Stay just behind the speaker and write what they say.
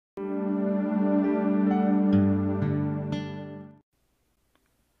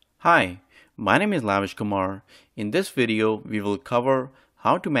Hi, my name is Lavish Kumar. In this video, we will cover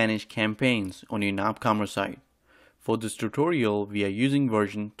how to manage campaigns on your nopCommerce site. For this tutorial, we are using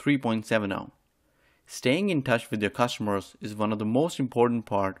version 3.70. Staying in touch with your customers is one of the most important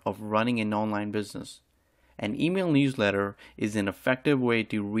parts of running an online business. An email newsletter is an effective way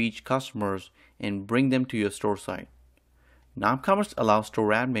to reach customers and bring them to your store site. nopCommerce allows store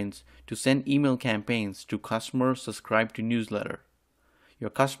admins to send email campaigns to customers subscribed to newsletter. Your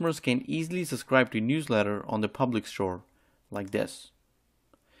customers can easily subscribe to newsletter on the public store, like this.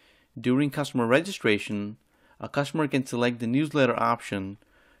 During customer registration, a customer can select the newsletter option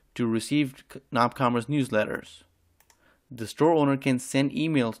to receive nopCommerce newsletters. The store owner can send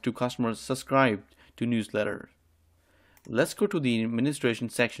emails to customers subscribed to newsletters. Let's go to the administration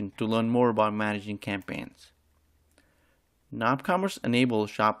section to learn more about managing campaigns. nopCommerce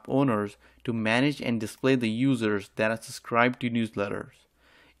enables shop owners to manage and display the users that are subscribed to newsletters.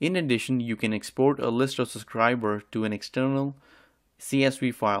 In addition, you can export a list of subscribers to an external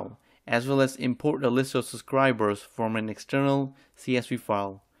CSV file, as well as import a list of subscribers from an external CSV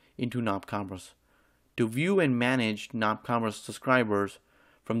file into nopCommerce. To view and manage nopCommerce subscribers,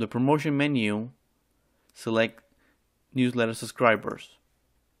 from the promotion menu, select Newsletter Subscribers.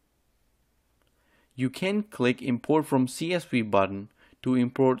 You can click Import from CSV button to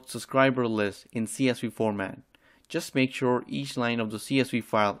import subscriber list in CSV format. Just make sure each line of the CSV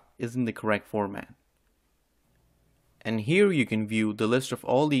file is in the correct format. And here you can view the list of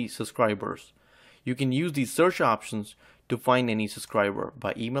all the subscribers. You can use these search options to find any subscriber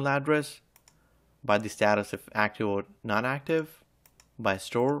by email address, by the status if active or not active, by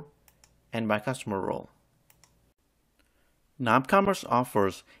store, and by customer role. nopCommerce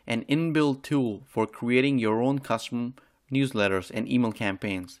offers an inbuilt tool for creating your own custom newsletters and email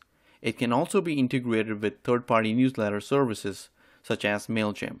campaigns. It can also be integrated with third-party newsletter services such as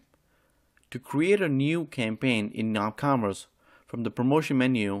MailChimp. To create a new campaign in nopCommerce, from the promotion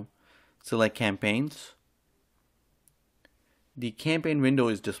menu, select Campaigns. The campaign window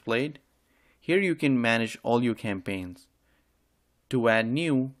is displayed. Here you can manage all your campaigns. To add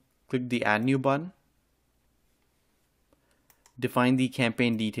new, click the Add New button. Define the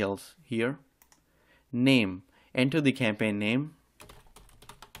campaign details here. Name, enter the campaign name.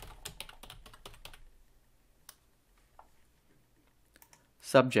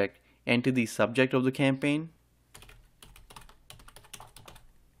 Subject, enter the subject of the campaign.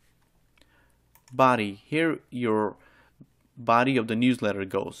 Body, here your body of the newsletter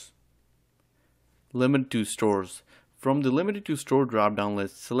goes. Limit to stores. From the Limited to Store drop-down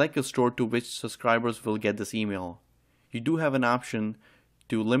list, select a store to which subscribers will get this email. You do have an option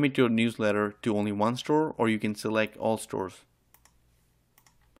to limit your newsletter to only one store, or you can select all stores.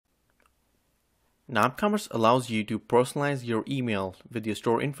 nopCommerce allows you to personalize your email with your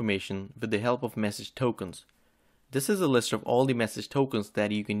store information with the help of message tokens. This is a list of all the message tokens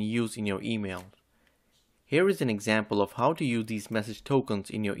that you can use in your email. Here is an example of how to use these message tokens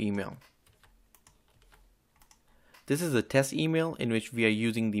in your email. This is a test email in which we are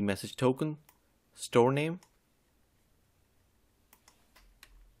using the message token, store name,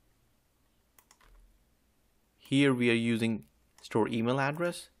 here we are using store email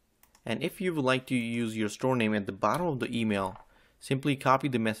address, and if you would like to use your store name at the bottom of the email, simply copy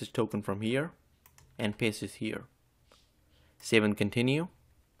the message token from here and paste it here. Save and continue.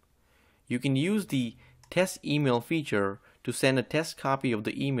 You can use the test email feature to send a test copy of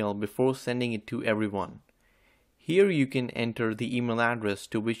the email before sending it to everyone. Here you can enter the email address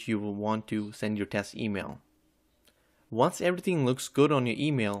to which you will want to send your test email. Once everything looks good on your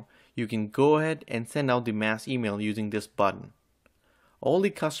email, you can go ahead and send out the mass email using this button. All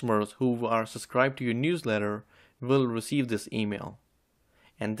the customers who are subscribed to your newsletter will receive this email.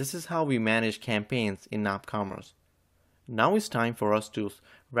 And this is how we manage campaigns in nopCommerce. Now it's time for us to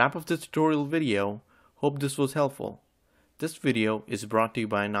wrap up this tutorial video. Hope this was helpful. This video is brought to you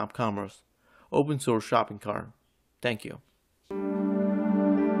by nopCommerce, open source shopping cart. Thank you.